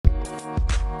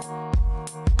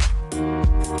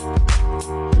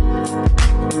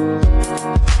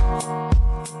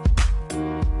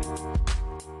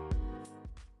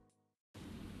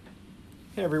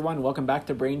Hey everyone, welcome back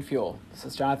to Brain Fuel. This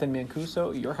is Jonathan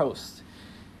Mancuso, your host.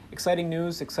 Exciting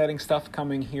news, exciting stuff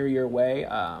coming here your way.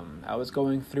 I was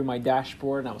going through my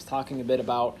dashboard and I was talking a bit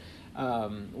about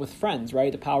with friends,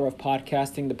 right? The power of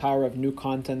podcasting, the power of new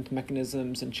content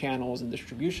mechanisms and channels and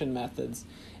distribution methods.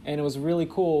 And it was really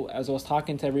cool as I was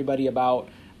talking to everybody about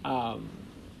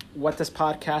what this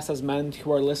podcast has meant,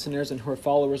 who our listeners and who our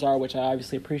followers are, which I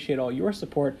obviously appreciate all your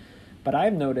support. But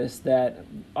I've noticed that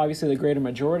obviously the greater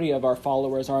majority of our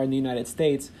followers are in the United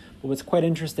States. But what's quite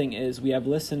interesting is we have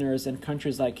listeners in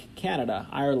countries like Canada,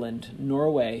 Ireland,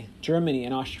 Norway, Germany,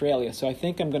 and Australia. So I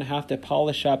think I'm going to have to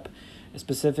polish up,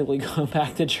 specifically going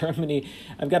back to Germany.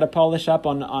 I've got to polish up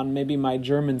on maybe my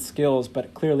German skills,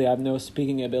 but clearly I have no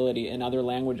speaking ability in other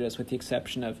languages with the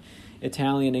exception of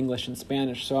Italian, English, and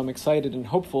Spanish. So I'm excited and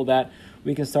hopeful that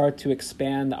we can start to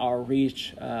expand our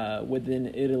reach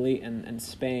within Italy and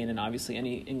Spain, and obviously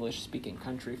any English-speaking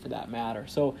country for that matter.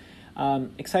 So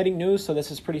exciting news. So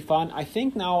this is pretty fun. I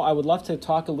think now I would love to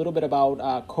talk a little bit about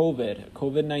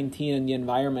COVID-19 and the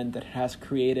environment that it has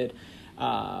created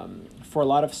for a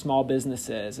lot of small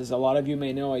businesses. As a lot of you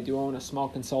may know, I do own a small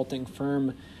consulting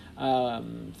firm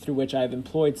through which I've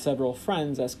employed several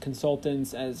friends as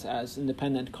consultants, as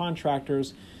independent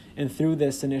contractors. And through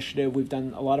this initiative, we've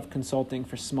done a lot of consulting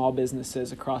for small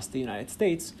businesses across the United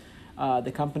States.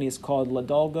 The company is called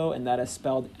Ledalgo, and that is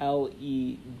spelled Ledalgo,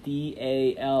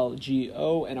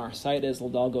 and our site is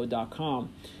ledalgo.com.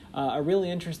 A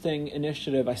really interesting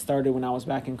initiative I started when I was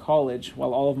back in college,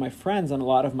 while all of my friends and a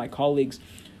lot of my colleagues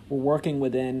were working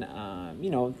within,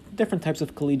 different types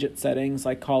of collegiate settings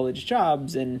like college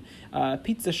jobs and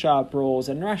pizza shop roles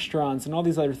and restaurants and all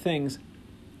these other things.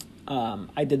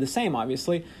 I did the same,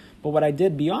 obviously. But what I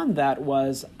did beyond that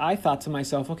was I thought to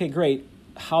myself, okay, great.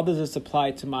 How does this apply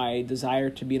to my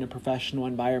desire to be in a professional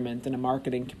environment, in a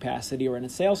marketing capacity or in a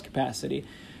sales capacity,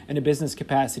 in a business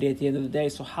capacity at the end of the day?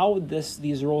 So how would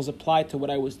these roles apply to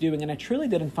what I was doing? And I truly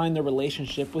didn't find the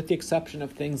relationship, with the exception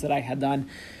of things that I had done,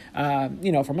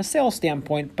 from a sales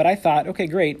standpoint. But I thought, okay,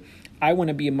 great. I want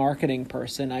to be a marketing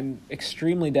person. I'm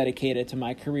extremely dedicated to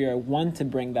my career. I want to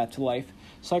bring that to life.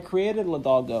 So I created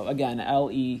Ledalgo, again,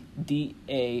 Ledalgo,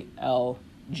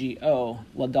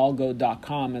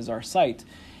 ledalgo.com is our site.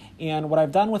 And what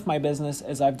I've done with my business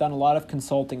is I've done a lot of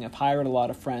consulting. I've hired a lot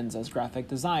of friends as graphic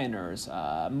designers,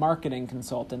 marketing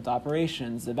consultant,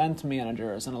 operations, event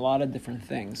managers, and a lot of different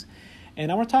things.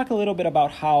 And I want to talk a little bit about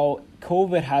how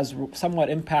COVID has somewhat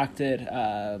impacted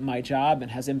my job and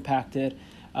has impacted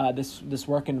this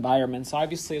work environment. So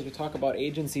obviously, as we talk about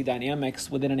agency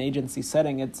dynamics within an agency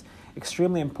setting, it's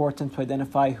extremely important to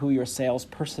identify who your sales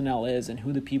personnel is and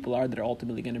who the people are that are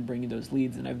ultimately going to bring you those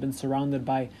leads. And I've been surrounded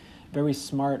by very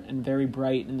smart and very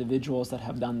bright individuals that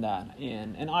have done that.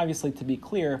 And obviously, to be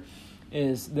clear,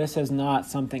 this is not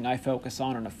something I focus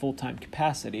on a full-time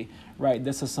capacity, right?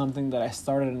 This is something that I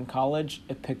started in college.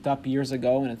 It picked up years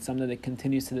ago, and it's something that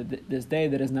continues to this day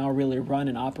that is now really run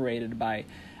and operated by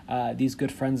these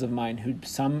good friends of mine, who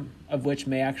some of which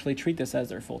may actually treat this as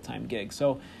their full-time gig.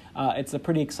 So it's a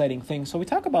pretty exciting thing. So we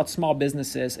talk about small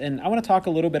businesses, and I want to talk a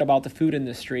little bit about the food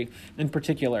industry in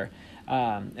particular.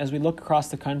 As we look across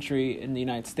the country in the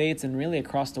United States and really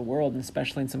across the world, and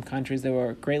especially in some countries that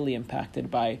were greatly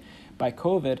impacted by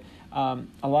COVID,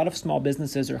 a lot of small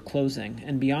businesses are closing.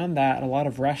 And beyond that, a lot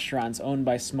of restaurants owned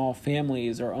by small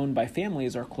families or owned by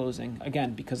families are closing,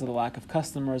 again, because of the lack of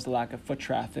customers, the lack of foot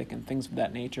traffic, and things of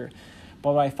that nature.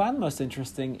 But what I find most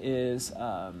interesting is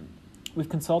we've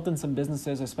consulted some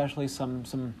businesses, especially some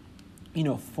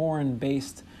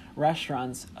foreign-based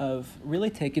restaurants, of really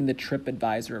taking the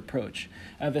TripAdvisor approach,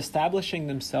 of establishing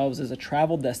themselves as a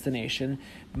travel destination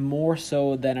more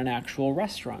so than an actual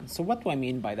restaurant. So what do I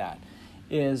mean by that?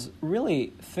 Is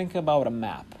really think about a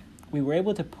map. We were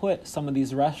able to put some of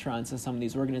these restaurants and some of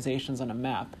these organizations on a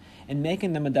map and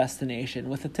making them a destination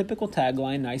with a typical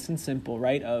tagline, nice and simple,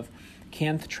 right? Of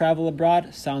can't travel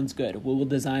abroad? Sounds good. We will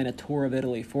design a tour of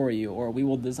Italy for you, or we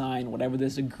will design whatever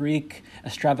this Greek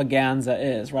extravaganza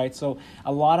is, right? So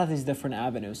a lot of these different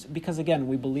avenues, because again,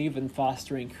 we believe in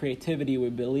fostering creativity. We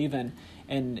believe in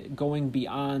going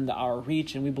beyond our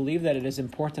reach, and we believe that it is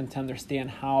important to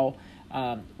understand how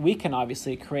we can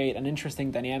obviously create an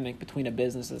interesting dynamic between a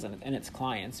business and its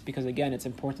clients, because again, it's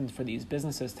important for these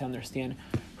businesses to understand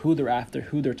who they're after,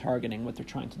 who they're targeting, what they're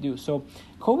trying to do. So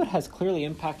COVID has clearly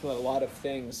impacted a lot of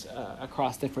things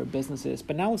across different businesses.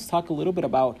 But now let's talk a little bit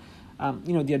about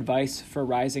the advice for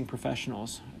rising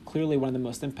professionals. Clearly, one of the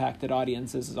most impacted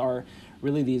audiences are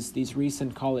really these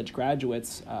recent college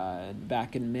graduates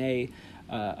back in May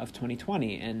of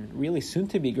 2020, and really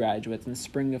soon-to-be graduates in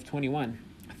spring of 21.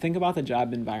 think about the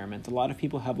job environment. A lot of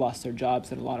people have lost their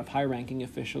jobs, and a lot of high-ranking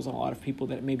officials and a lot of people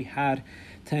that maybe had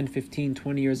 10, 15,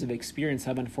 20 years of experience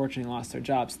have unfortunately lost their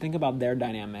jobs. Think about their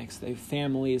dynamics. They have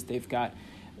families, they've got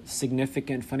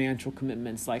significant financial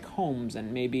commitments like homes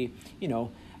and maybe,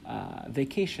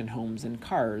 vacation homes and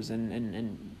cars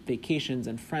and vacations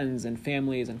and friends and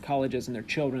families and colleges and their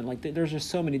children. Like there's just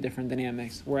so many different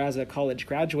dynamics. Whereas a college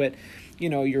graduate,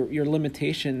 your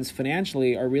limitations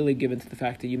financially are really given to the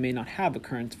fact that you may not have a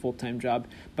current full-time job,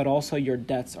 but also your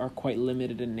debts are quite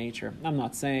limited in nature. I'm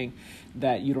not saying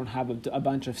that you don't have a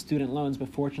bunch of student loans, but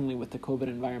fortunately with the COVID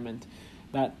environment,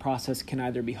 that process can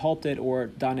either be halted or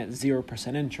done at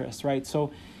 0% interest, right?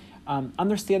 So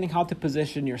understanding how to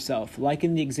position yourself, like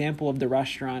in the example of the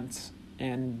restaurants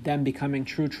and them becoming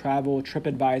true travel,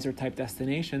 TripAdvisor type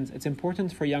destinations, it's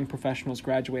important for young professionals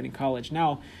graduating college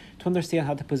now to understand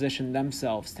how to position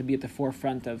themselves to be at the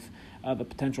forefront of a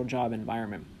potential job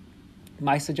environment.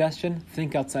 My suggestion,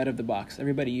 think outside of the box.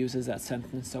 Everybody uses that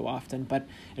sentence so often, but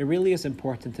it really is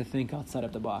important to think outside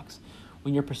of the box.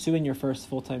 When you're pursuing your first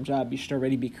full-time job, you should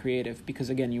already be creative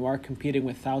because, again, you are competing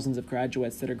with thousands of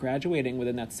graduates that are graduating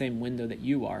within that same window that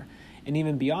you are. And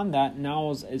even beyond that,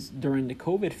 now is during the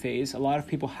COVID phase, a lot of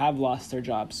people have lost their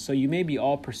jobs. So you may be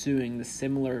all pursuing the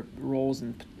similar roles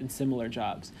and similar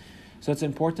jobs. So it's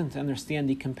important to understand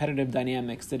the competitive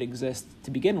dynamics that exist to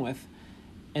begin with,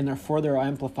 and are further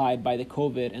amplified by the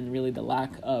COVID and really the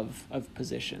lack of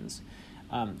positions.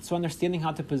 So understanding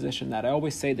how to position that. I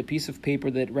always say the piece of paper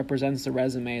that represents the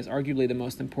resume is arguably the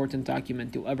most important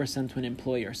document you'll ever send to an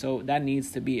employer. So that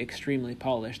needs to be extremely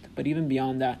polished. But even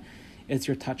beyond that, it's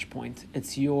your touch point.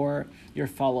 It's your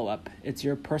follow-up. It's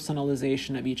your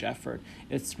personalization of each effort.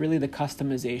 It's really the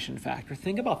customization factor.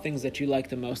 Think about things that you like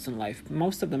the most in life.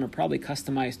 Most of them are probably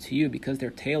customized to you because they're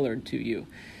tailored to you,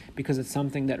 because it's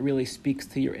something that really speaks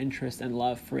to your interest and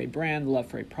love for a brand, love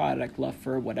for a product, love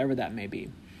for whatever that may be.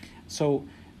 So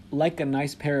like a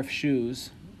nice pair of shoes,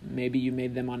 maybe you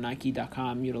made them on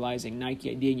Nike.com utilizing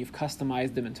Nike ID and you've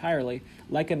customized them entirely.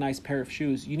 Like a nice pair of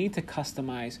shoes, you need to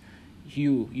customize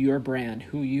your brand,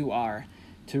 who you are,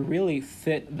 to really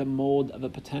fit the mold of a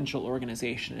potential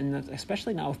organization. And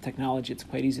especially now with technology, it's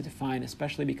quite easy to find,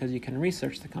 especially because you can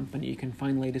research the company, you can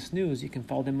find latest news, you can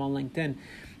follow them on LinkedIn,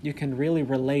 you can really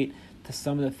relate to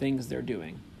some of the things they're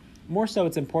doing. More so,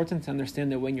 it's important to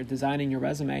understand that when you're designing your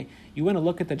resume, you want to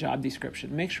look at the job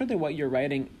description. Make sure that what you're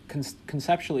writing,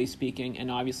 conceptually speaking, and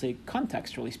obviously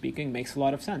contextually speaking, makes a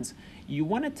lot of sense. You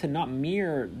want it to not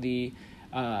mirror the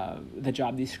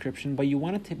job description, but you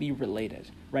want it to be related,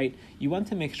 right? You want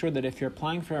to make sure that if you're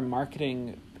applying for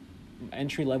a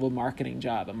entry-level marketing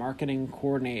job, a marketing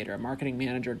coordinator, a marketing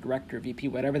manager, director, VP,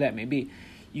 whatever that may be,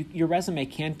 your resume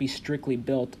can't be strictly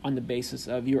built on the basis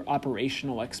of your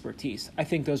operational expertise. I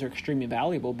think those are extremely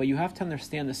valuable, but you have to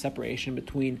understand the separation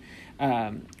between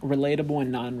relatable and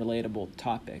non-relatable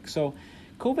topics. So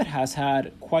COVID has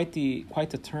had quite the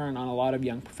turn on a lot of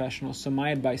young professionals. So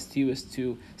my advice to you is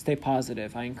to stay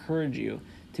positive. I encourage you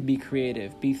to be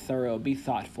creative, be thorough, be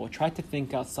thoughtful. Try to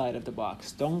think outside of the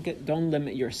box. Don't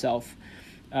limit yourself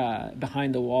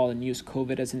behind the wall and use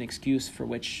COVID as an excuse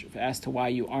as to why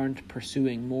you aren't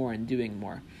pursuing more and doing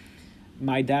more.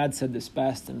 My dad said this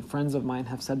best, and friends of mine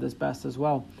have said this best as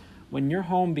well. When you're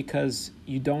home because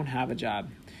you don't have a job,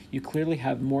 you clearly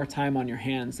have more time on your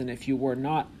hands than if you were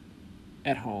not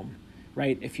at home,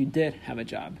 right? If you did have a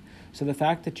job. So the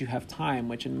fact that you have time,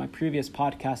 which in my previous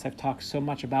podcast I've talked so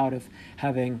much about, of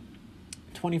having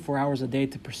 24 hours a day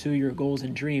to pursue your goals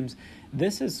and dreams,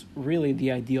 this is really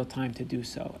the ideal time to do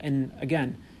so. And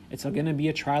again, it's going to be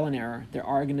a trial and error. There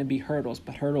are going to be hurdles,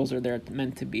 but hurdles are there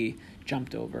meant to be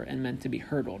jumped over and meant to be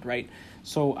hurdled, right?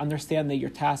 So understand that your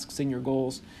tasks and your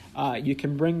goals, you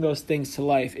can bring those things to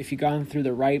life if you've gone through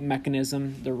the right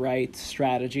mechanism, the right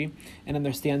strategy, and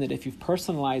understand that if you've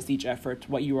personalized each effort,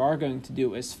 what you are going to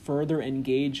do is further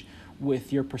engage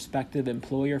with your prospective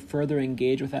employer, further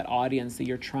engage with that audience that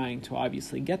you're trying to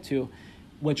obviously get to,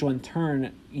 which will in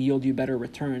turn yield you better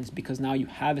returns because now you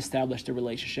have established a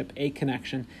relationship, a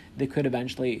connection that could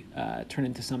eventually turn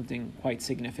into something quite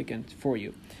significant for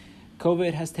you.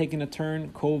 COVID has taken a turn.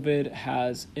 COVID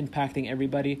has impacting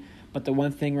everybody, but the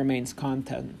one thing remains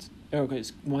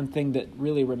one thing that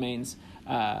really remains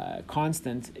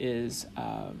constant is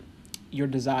your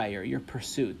desire, your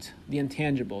pursuit, the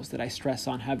intangibles that I stress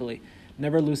on heavily.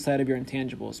 Never lose sight of your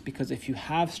intangibles, because if you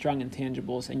have strong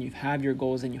intangibles and you have your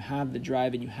goals and you have the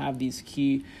drive and you have these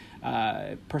key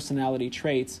personality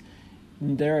traits,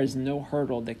 there is no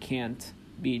hurdle that can't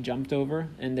be jumped over,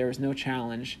 and there is no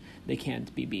challenge that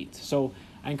can't be beat. So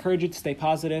I encourage you to stay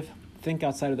positive, think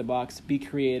outside of the box, be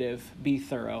creative, be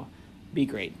thorough, be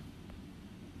great.